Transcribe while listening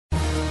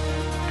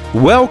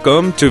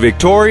Welcome to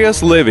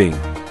Victorious Living.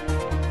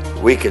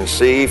 We can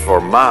see for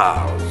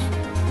miles.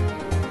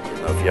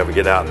 If you ever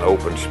get out in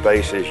open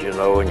spaces,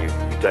 and you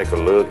take a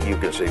look, you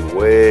can see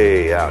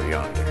way out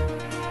yonder.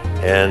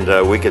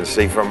 And we can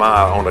see for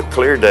miles. On a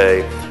clear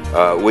day,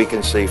 we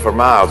can see for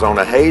miles. On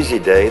a hazy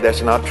day,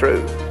 that's not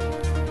true.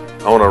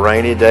 On a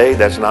rainy day,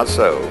 that's not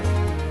so.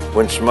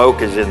 When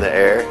smoke is in the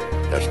air,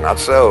 that's not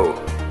so.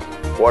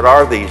 What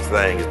are these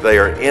things? They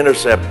are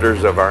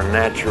interceptors of our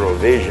natural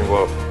vision.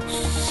 Well,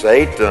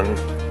 Satan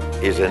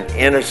is an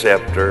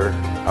interceptor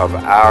of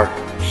our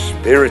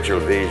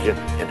spiritual vision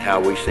and how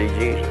we see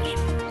Jesus.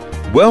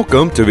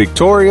 Welcome to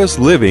Victorious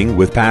Living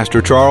with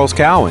Pastor Charles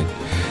Cowan.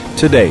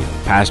 Today,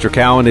 Pastor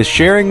Cowan is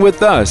sharing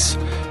with us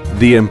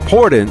the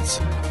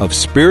importance of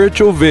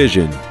spiritual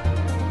vision.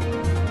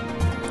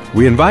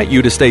 We invite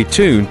you to stay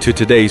tuned to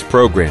today's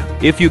program.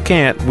 If you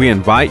can't, we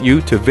invite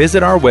you to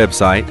visit our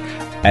website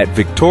at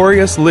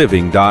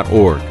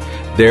victoriousliving.org.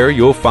 There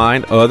you'll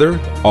find other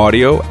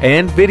audio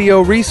and video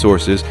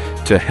resources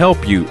to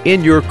help you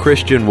in your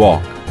Christian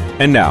walk.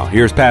 And now,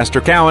 here's Pastor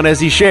Cowan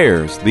as he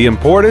shares the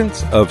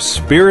importance of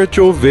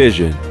spiritual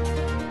vision.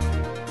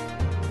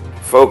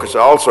 Focus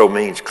also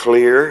means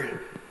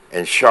clear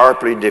and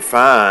sharply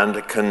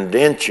defined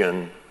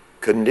condition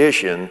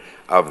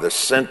of the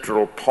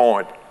central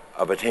point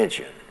of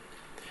attention.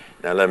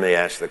 Now let me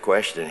ask the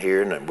question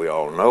here, and we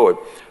all know it.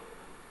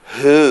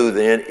 Who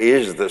then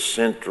is the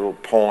central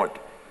point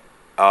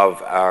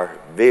of our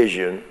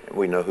vision?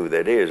 We know who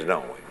that is,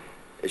 don't we?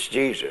 It's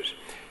Jesus.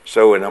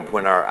 So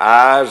when our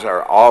eyes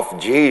are off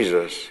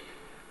Jesus,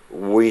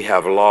 we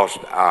have lost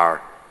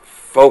our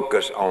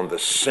focus on the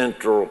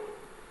central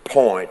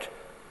point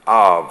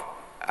of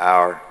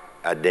our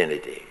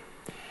identity.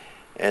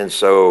 And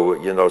so,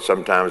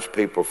 sometimes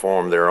people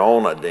form their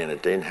own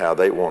identity and how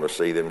they want to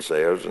see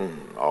themselves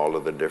and all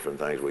of the different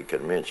things we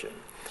can mention.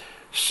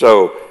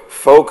 So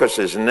focus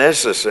is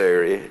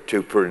necessary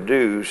to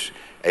produce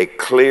a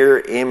clear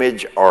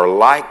image or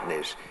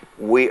likeness.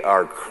 We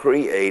are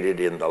created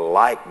in the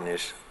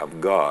likeness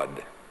of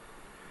God.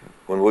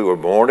 When we were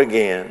born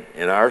again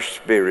in our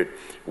spirit,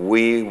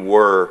 we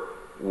were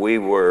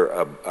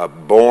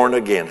born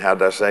again. How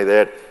did I say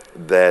that?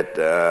 That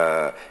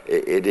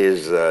it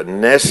is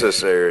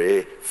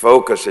necessary.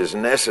 Focus is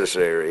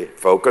necessary.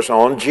 Focus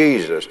on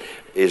Jesus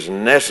is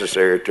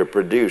necessary to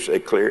produce a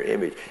clear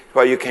image.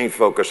 Well, you can't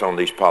focus on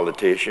these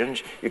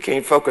politicians. You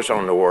can't focus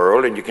on the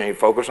world, and you can't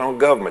focus on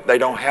government. They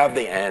don't have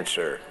the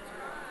answer.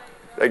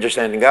 They just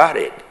haven't got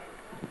it.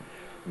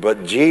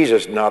 But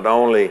Jesus not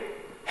only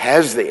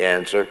has the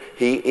answer,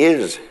 he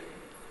is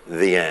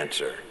the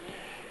answer.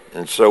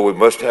 And so we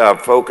must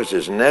have focus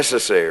is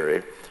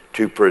necessary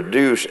to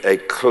produce a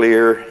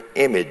clear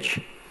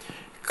image.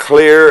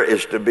 Clear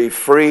is to be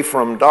free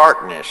from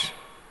darkness.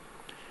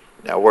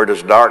 Now, where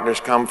does darkness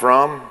come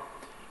from?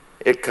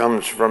 It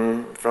comes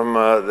from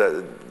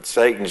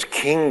Satan's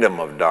kingdom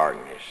of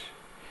darkness.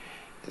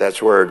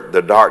 That's where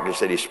the darkness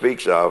that he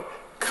speaks of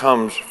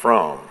comes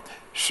from.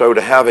 So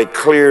to have a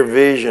clear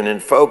vision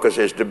and focus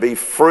is to be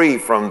free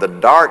from the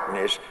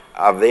darkness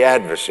of the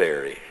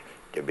adversary.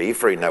 To be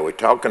free. Now we're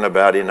talking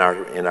about in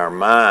our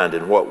mind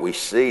and what we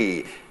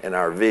see in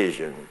our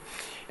vision.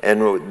 And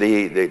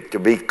to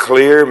be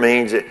clear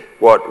means that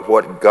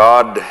what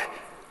God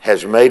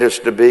has made us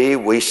to be,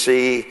 we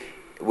see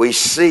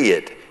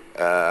it.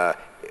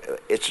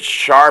 It's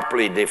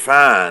sharply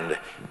defined.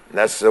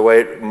 That's the way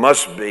it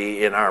must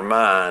be in our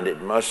mind.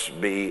 It must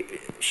be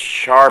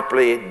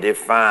sharply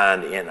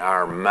defined in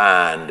our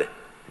mind.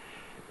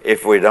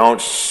 If we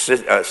don't,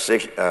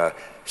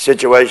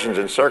 situations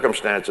and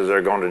circumstances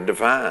are going to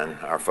define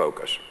our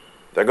focus.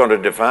 They're going to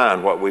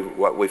define what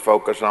we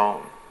focus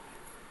on.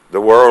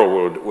 The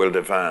world will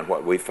define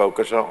what we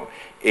focus on.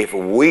 If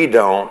we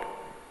don't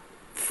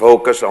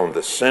focus on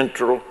the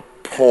central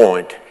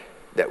point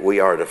that we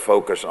are to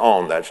focus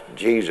on, that's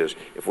Jesus.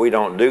 If we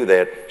don't do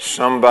that,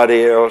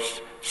 somebody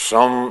else,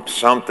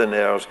 something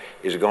else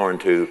is going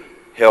to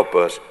help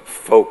us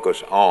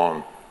focus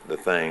on the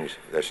things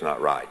that's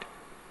not right.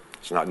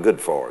 It's not good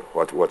for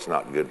us. What's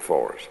not good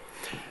for us?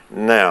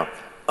 Now,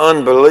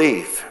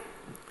 unbelief,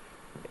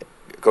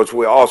 because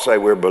we all say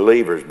we're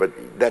believers, but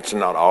that's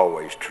not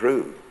always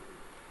true.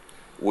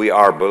 We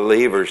are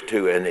believers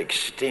to an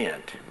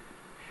extent.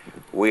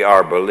 We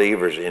are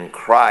believers in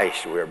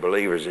Christ. We are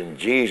believers in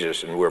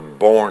Jesus, and we're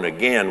born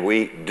again.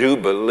 We do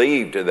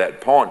believe to that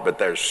point, but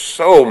there's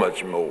so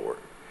much more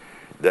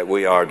that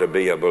we are to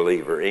be a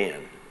believer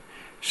in.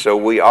 So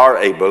we are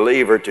a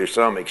believer to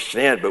some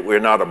extent, but we're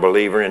not a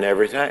believer in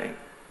everything.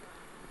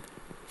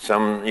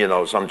 Some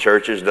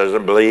churches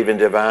doesn't believe in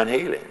divine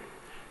healing.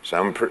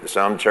 Some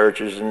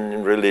churches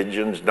and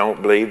religions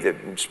don't believe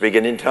that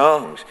speaking in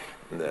tongues.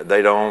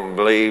 They don't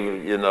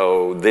believe,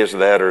 this,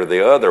 that, or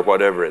the other,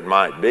 whatever it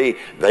might be.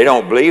 They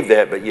don't believe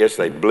that, but yes,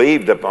 they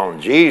believed upon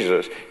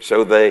Jesus,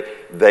 so they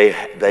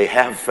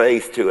have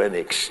faith to an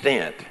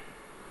extent.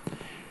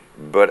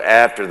 But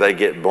after they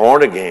get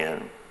born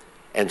again,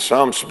 and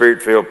some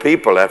Spirit-filled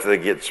people, after they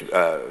get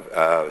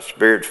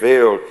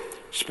Spirit-filled,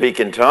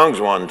 speak in tongues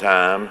one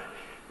time,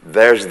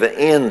 there's the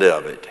end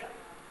of it.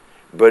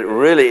 But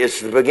really,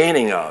 it's the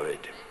beginning of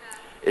it.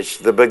 It's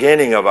the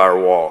beginning of our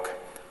walk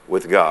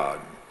with God.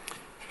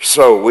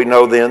 So we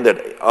know then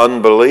that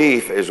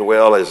unbelief as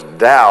well as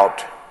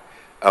doubt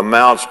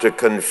amounts to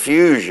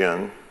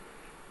confusion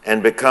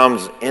and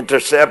becomes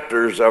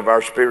interceptors of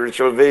our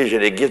spiritual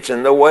vision. It gets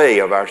in the way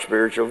of our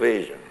spiritual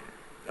vision.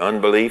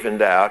 Unbelief and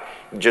doubt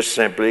just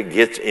simply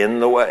gets in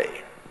the way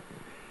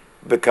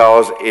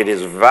because it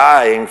is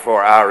vying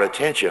for our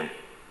attention.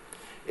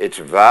 It's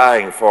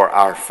vying for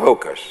our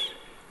focus.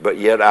 But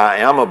yet I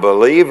am a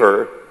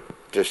believer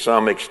to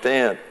some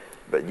extent.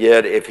 But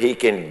yet if he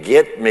can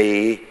get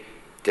me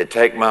to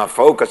take my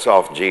focus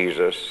off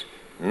Jesus,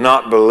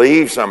 not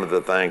believe some of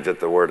the things that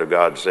the Word of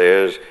God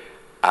says,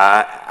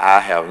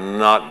 I have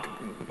not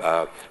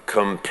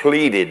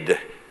completed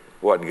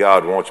what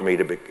God wants me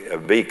to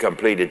be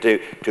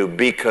completed to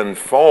be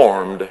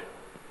conformed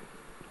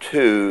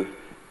to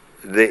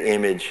the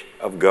image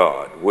of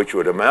God, which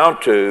would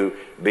amount to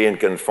being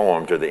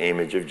conformed to the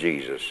image of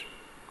Jesus.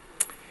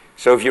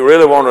 So if you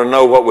really want to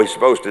know what we're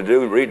supposed to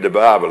do, read the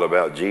Bible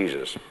about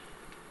Jesus.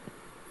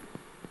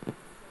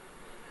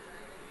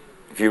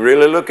 If I'm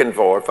really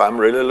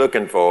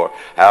looking for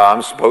how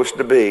I'm supposed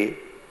to be,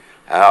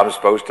 how I'm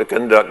supposed to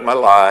conduct my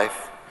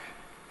life,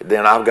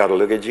 then I've got to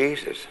look at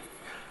Jesus.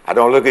 I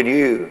don't look at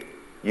you.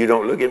 You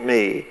don't look at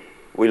me.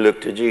 We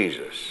look to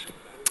Jesus.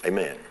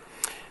 Amen.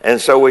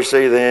 And so we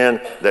see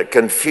then that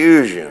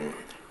confusion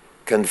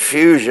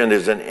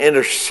is an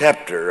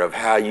interceptor of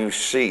how you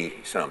see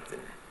something.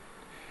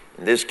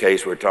 In this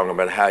case, we're talking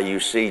about how you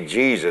see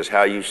Jesus,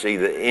 how you see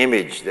the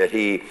image that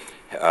he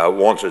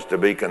wants us to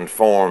be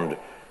conformed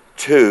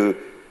to.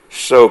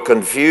 So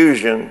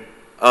confusion,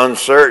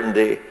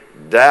 uncertainty,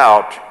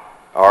 doubt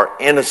are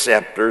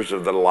interceptors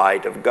of the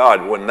light of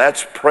God. When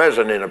that's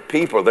present in a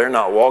people, they're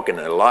not walking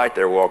in light,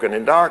 they're walking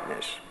in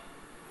darkness.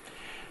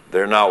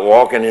 They're not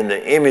walking in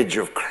the image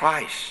of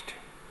Christ.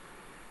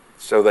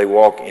 So they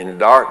walk in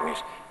darkness,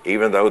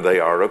 even though they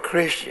are a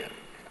Christian.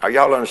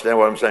 Y'all understand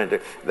what I'm saying?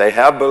 They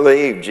have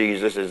believed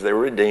Jesus as their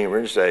Redeemer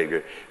and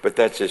Savior, but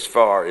that's as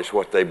far as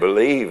what they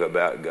believe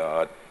about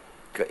God.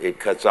 It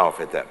cuts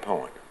off at that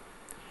point.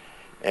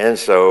 And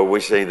so we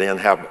see then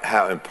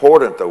how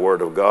important the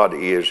Word of God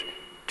is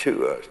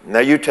to us. Now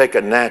you take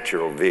a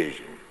natural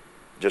vision,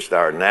 just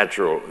our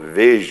natural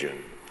vision.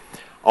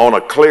 On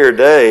a clear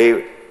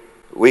day,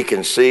 we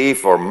can see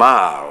for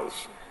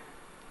miles.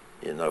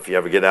 You know, if you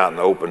ever get out in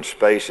open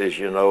spaces,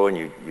 you know, and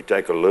you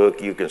take a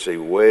look, you can see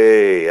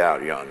way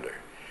out yonder.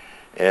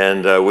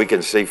 And we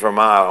can see for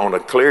miles. On a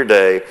clear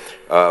day,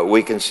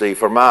 we can see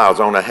for miles.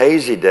 On a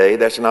hazy day,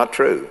 that's not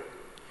true.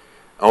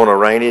 On a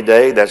rainy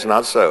day, that's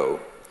not so.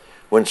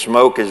 When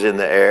smoke is in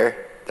the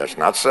air, that's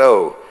not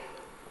so.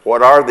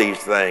 What are these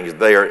things?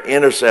 They are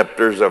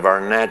interceptors of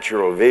our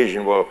natural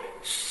vision. Well,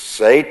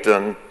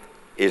 Satan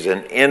is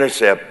an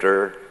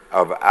interceptor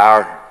of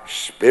our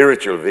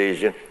spiritual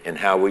vision and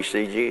how we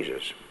see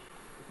Jesus.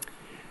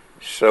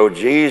 So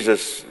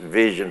Jesus'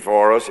 vision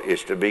for us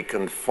is to be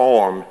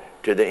conformed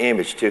to the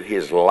image, to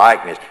his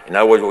likeness. In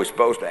other words, we're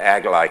supposed to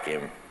act like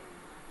him.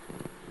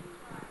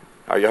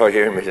 Are y'all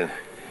hearing me?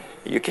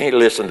 You can't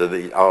listen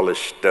to all this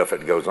stuff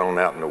that goes on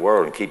out in the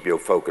world and keep your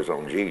focus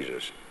on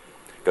Jesus,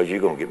 because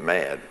you're going to get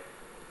mad.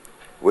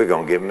 We're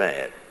going to get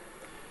mad.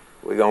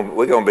 We're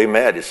going to be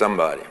mad at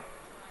somebody.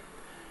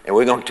 And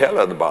we're going to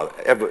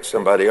tell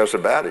somebody else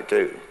about it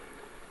too.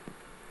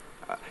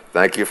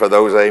 Thank you for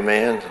those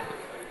amens.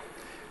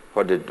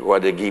 What did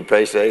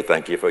Guy say?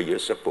 Thank you for your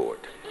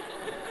support.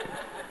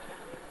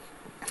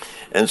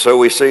 And so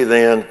we see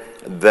then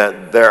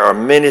that there are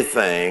many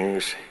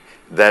things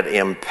that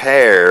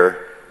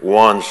impair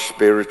one's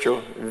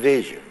spiritual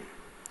vision.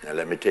 Now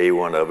let me tell you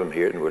one of them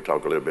here, and we'll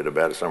talk a little bit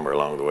about it somewhere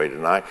along the way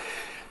tonight.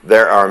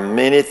 There are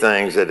many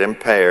things that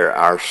impair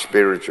our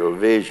spiritual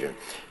vision.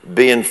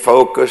 Being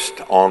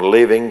focused on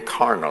living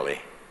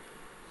carnally.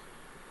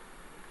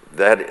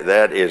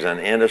 That is an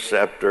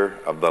interceptor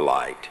of the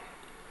light.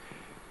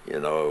 You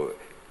know,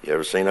 you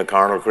ever seen a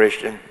carnal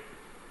Christian?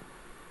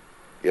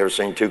 You ever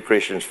seen two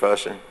Christians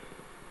fussing?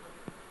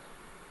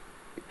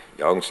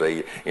 Y'all can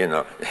say, you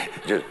know,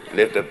 just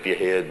lift up your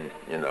head, and,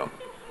 you know.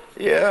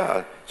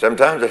 Yeah,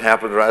 sometimes it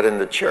happens right in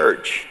the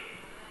church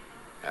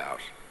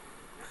house.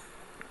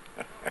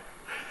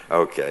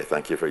 Okay,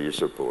 thank you for your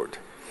support.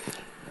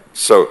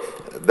 So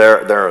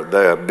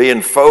they're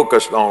being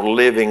focused on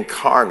living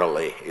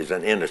carnally is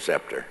an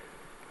interceptor.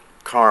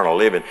 Carnal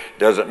living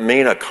doesn't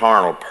mean a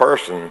carnal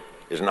person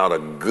is not a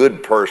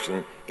good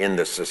person in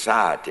the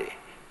society,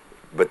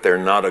 but they're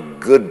not a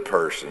good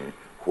person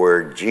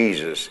where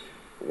Jesus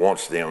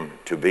wants them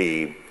to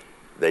be.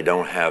 They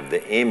don't have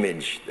the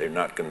image, they're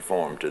not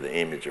conformed to the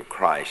image of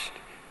Christ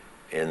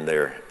in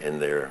their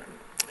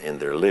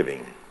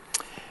living.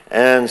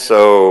 And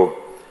so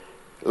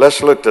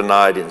let's look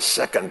tonight in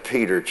 2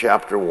 Peter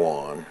chapter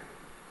 1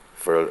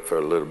 for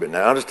a little bit.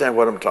 Now understand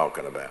what I'm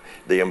talking about.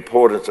 The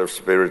importance of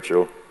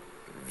spiritual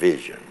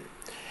vision.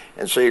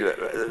 And see,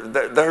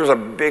 there's a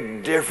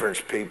big difference,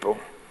 people,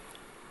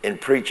 in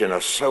preaching a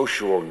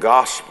social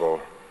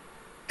gospel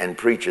and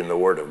preaching the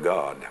Word of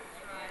God.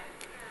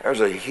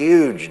 There's a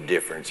huge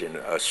difference in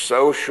a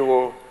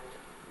social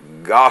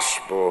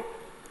gospel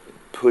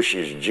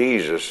pushes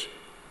Jesus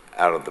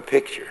out of the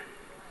picture.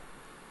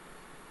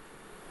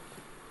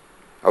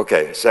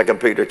 Okay, 2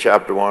 Peter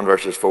chapter 1,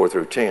 verses 4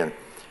 through 10.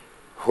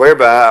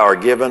 Whereby are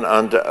given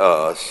unto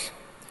us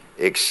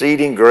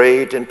exceeding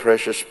great and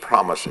precious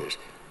promises.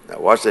 Now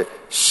watch it.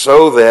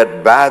 So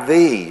that by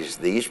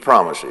these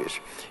promises,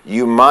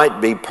 you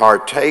might be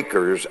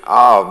partakers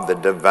of the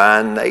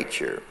divine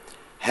nature,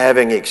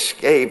 having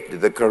escaped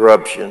the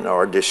corruption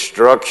or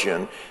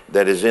destruction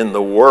that is in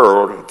the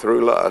world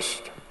through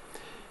lust.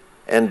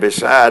 And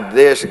beside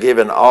this,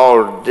 given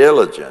all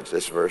diligence,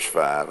 that's verse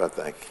 5, I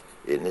think,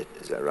 isn't it?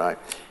 Is that right?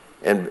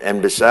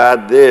 And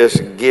beside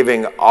this,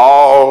 giving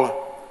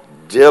all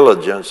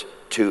diligence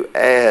to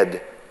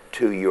add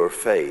to your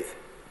faith.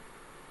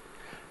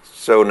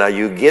 So now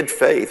you get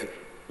faith,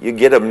 you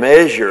get a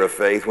measure of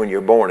faith when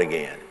you're born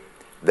again.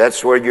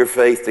 That's where your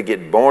faith to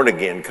get born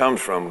again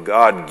comes from.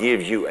 God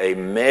gives you a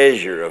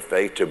measure of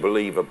faith to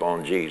believe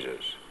upon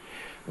Jesus.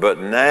 But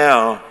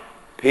now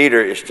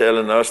Peter is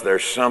telling us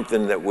there's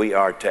something that we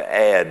are to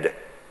add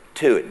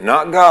to it.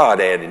 Not God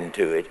adding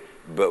to it,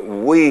 but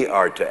we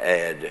are to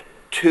add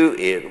to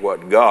it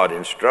what God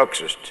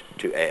instructs us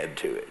to add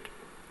to it.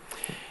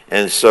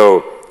 And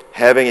so,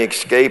 having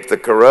escaped the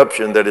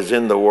corruption that is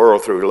in the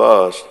world through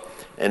lust,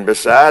 and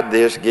beside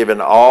this,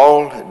 given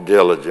all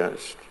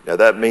diligence. Now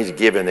that means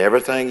giving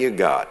everything you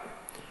got.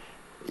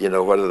 You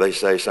know, what do they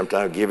say?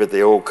 Sometimes give it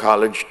the old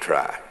college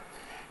try.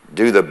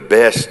 Do the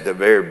best, the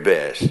very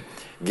best.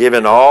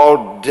 Given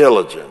all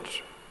diligence,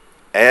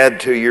 add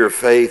to your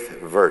faith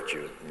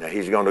virtue. Now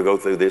he's going to go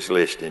through this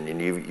listing,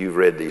 and you've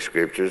read these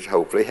scriptures.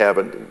 Hopefully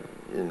haven't,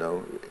 you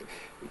know.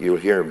 You'll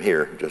hear them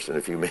here just in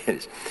a few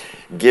minutes.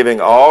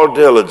 Giving all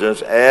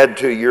diligence, add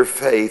to your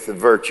faith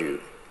virtue,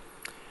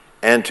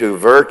 and to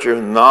virtue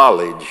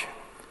knowledge,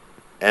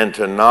 and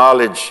to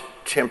knowledge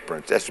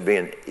temperance. That's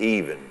being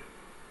even.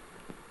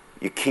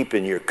 You're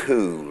keeping your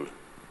cool.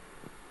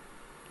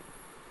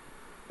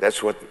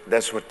 That's what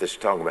this is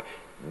talking about.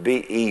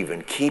 Be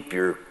even. Keep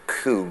your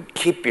cool.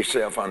 Keep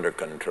yourself under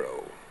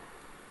control.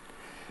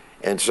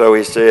 And so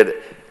he said,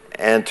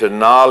 and to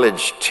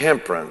knowledge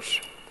temperance,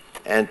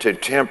 and to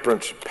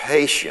temperance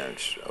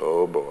patience.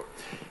 Oh boy.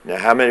 Now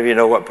how many of you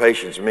know what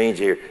patience means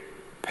here?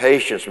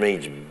 Patience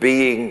means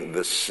being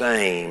the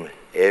same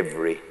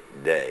every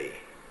day.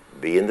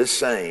 Being the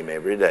same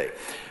every day.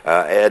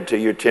 Add to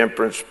your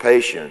temperance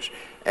patience,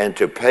 and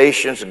to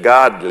patience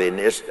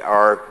godliness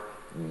or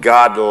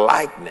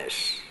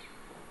godlikeness,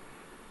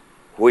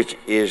 which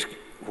is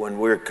when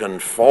we're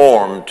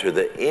conformed to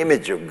the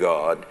image of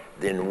God,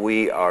 then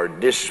we are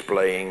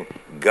displaying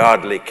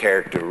godly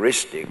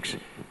characteristics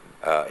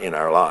in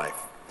our life.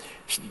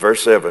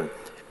 Verse 7,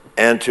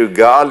 and to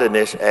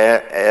godliness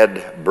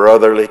add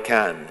brotherly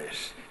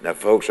kindness. Now,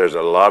 folks, there's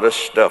a lot of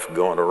stuff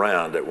going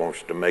around that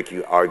wants to make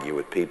you argue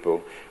with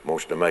people,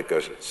 wants to make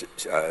us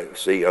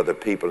see other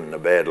people in a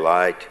bad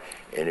light,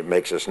 and it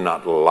makes us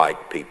not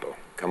like people.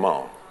 Come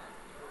on.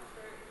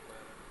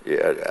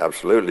 Yeah,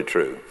 absolutely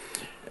true.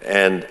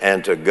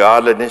 And to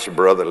godliness,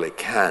 brotherly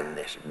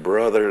kindness.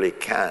 Brotherly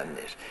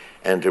kindness.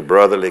 And to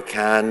brotherly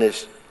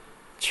kindness,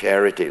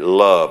 charity,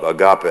 love,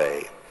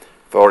 agape.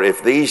 For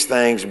if these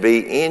things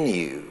be in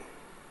you,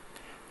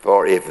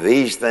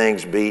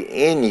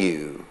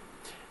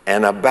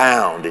 and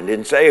abound. And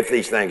didn't say if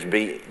these things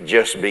be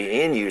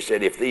in you. It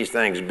said if these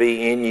things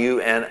be in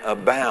you and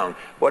abound.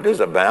 What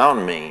does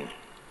abound mean?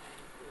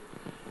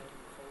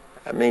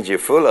 That means you're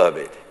full of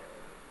it.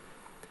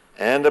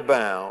 And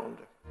abound.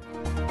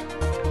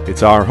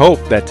 It's our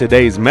hope that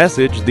today's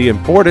message, The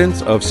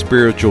Importance of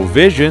Spiritual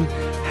Vision,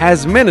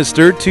 has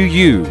ministered to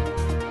you.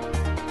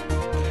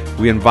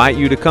 We invite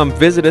you to come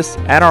visit us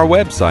at our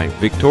website,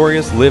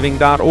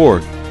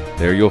 victoriousliving.org.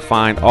 There you'll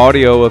find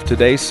audio of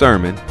today's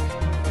sermon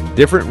and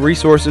different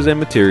resources and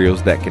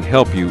materials that can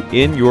help you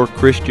in your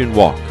Christian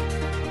walk.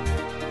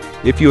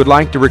 If you would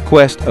like to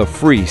request a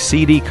free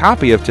CD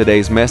copy of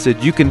today's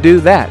message, you can do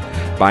that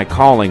by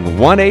calling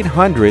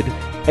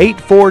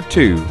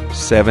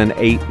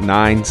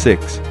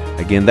 1-800-842-7896.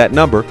 Again, that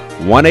number,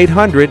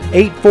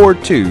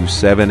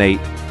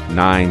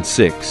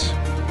 1-800-842-7896.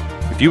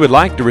 If you would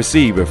like to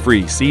receive a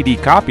free CD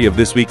copy of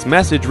this week's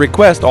message,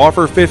 request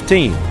offer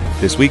 15.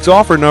 This week's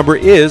offer number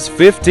is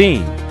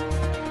 15.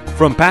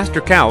 From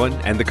Pastor Cowan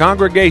and the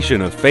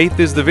congregation of Faith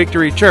is the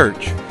Victory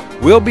Church,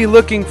 we'll be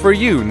looking for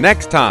you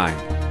next time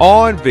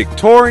on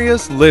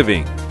Victorious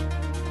Living.